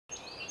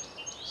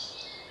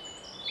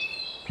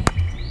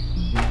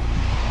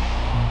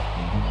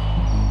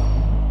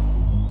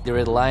The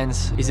Red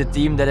Lions is a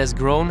team that has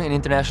grown in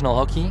international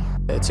hockey.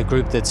 It's a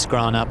group that's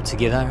grown up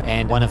together,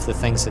 and one of the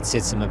things that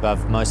sets them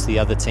above most of the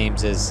other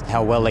teams is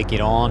how well they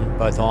get on,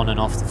 both on and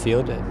off the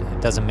field. It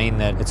doesn't mean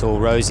that it's all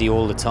rosy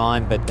all the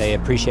time, but they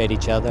appreciate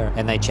each other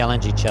and they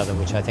challenge each other,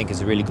 which I think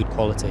is a really good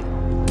quality.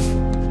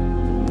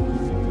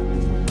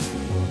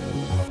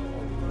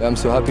 I'm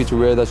so happy to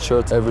wear that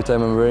shirt every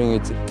time I'm wearing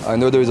it. I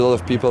know there's a lot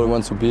of people who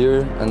want to be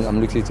here, and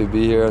I'm lucky to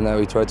be here, and I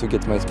will try to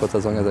get my spot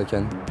as long as I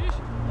can.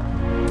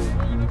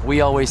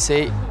 We always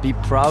say, be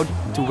proud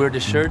to wear the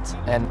shirt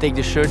and take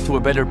the shirt to a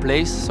better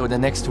place, so the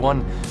next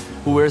one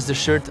who wears the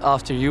shirt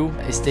after you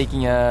is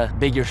taking a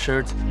bigger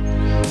shirt.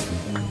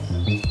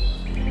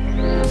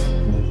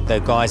 The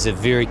guys are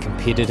very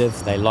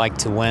competitive, they like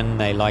to win,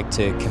 they like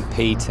to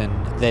compete, and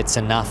that's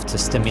enough to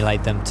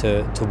stimulate them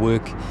to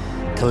work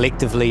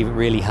collectively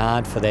really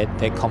hard for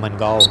that common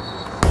goal.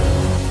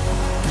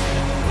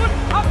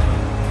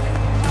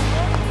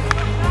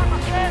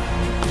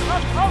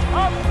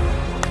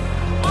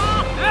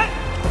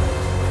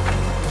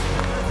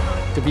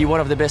 To be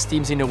one of the best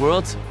teams in the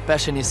world,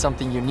 passion is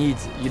something you need.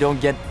 You don't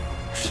get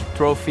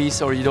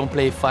trophies or you don't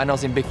play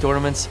finals in big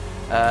tournaments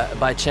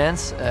by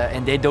chance,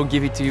 and they don't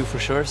give it to you for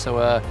sure.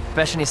 So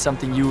passion is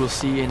something you will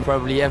see in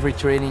probably every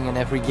training and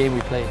every game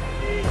we play.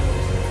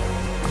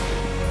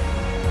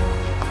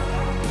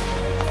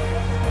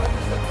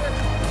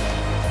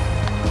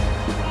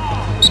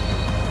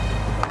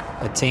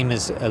 A team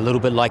is a little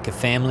bit like a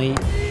family.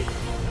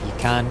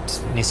 You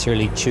can't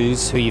necessarily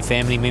choose who your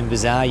family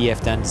members are. You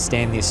have to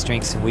understand their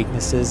strengths and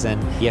weaknesses, and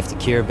you have to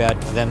care about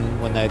them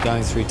when they're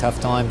going through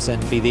tough times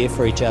and be there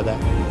for each other.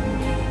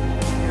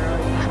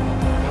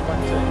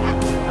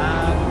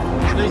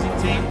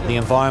 The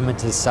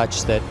environment is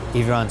such that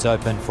everyone's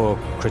open for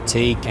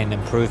critique and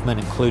improvement,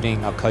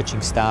 including our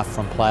coaching staff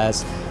from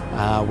players.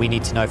 We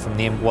need to know from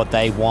them what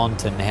they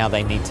want and how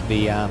they need to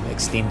be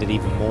extended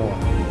even more.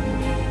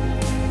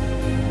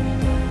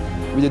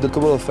 We did a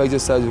couple of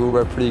exercises who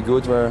were pretty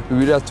good, where we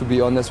really had to be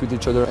honest with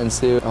each other and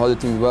say how the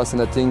team was,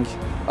 and I think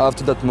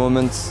after that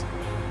moment,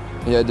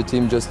 yeah, the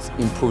team just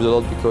improved a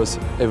lot because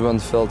everyone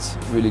felt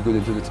really good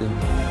into the team.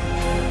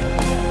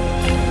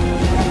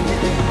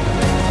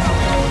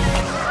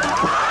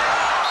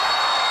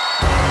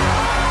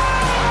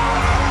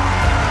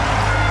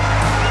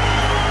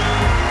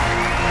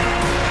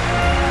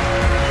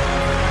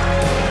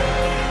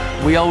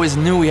 We always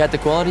knew we had the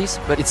qualities,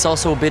 but it's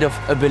also a bit of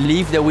a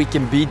belief that we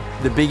can beat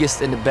the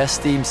biggest and the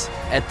best teams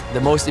at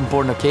the most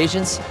important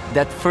occasions.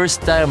 That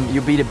first time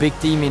you beat a big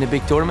team in a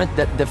big tournament,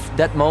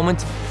 that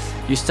moment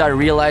you start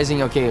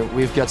realizing, okay,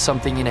 we've got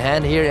something in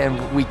hand here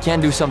and we can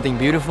do something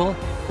beautiful.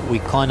 We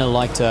kind of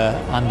like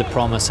to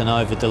under-promise and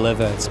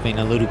over-deliver. It's been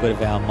a little bit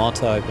of our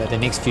motto, but the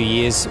next few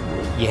years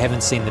you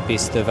haven't seen the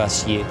best of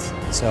us yet,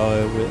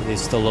 so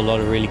there's still a lot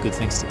of really good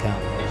things to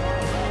come.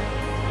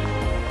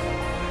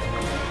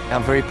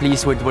 I'm very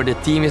pleased with where the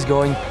team is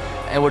going,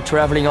 and we're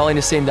traveling all in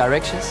the same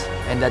directions,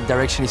 and that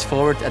direction is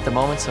forward at the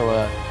moment, so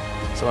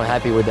I'm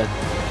happy with that.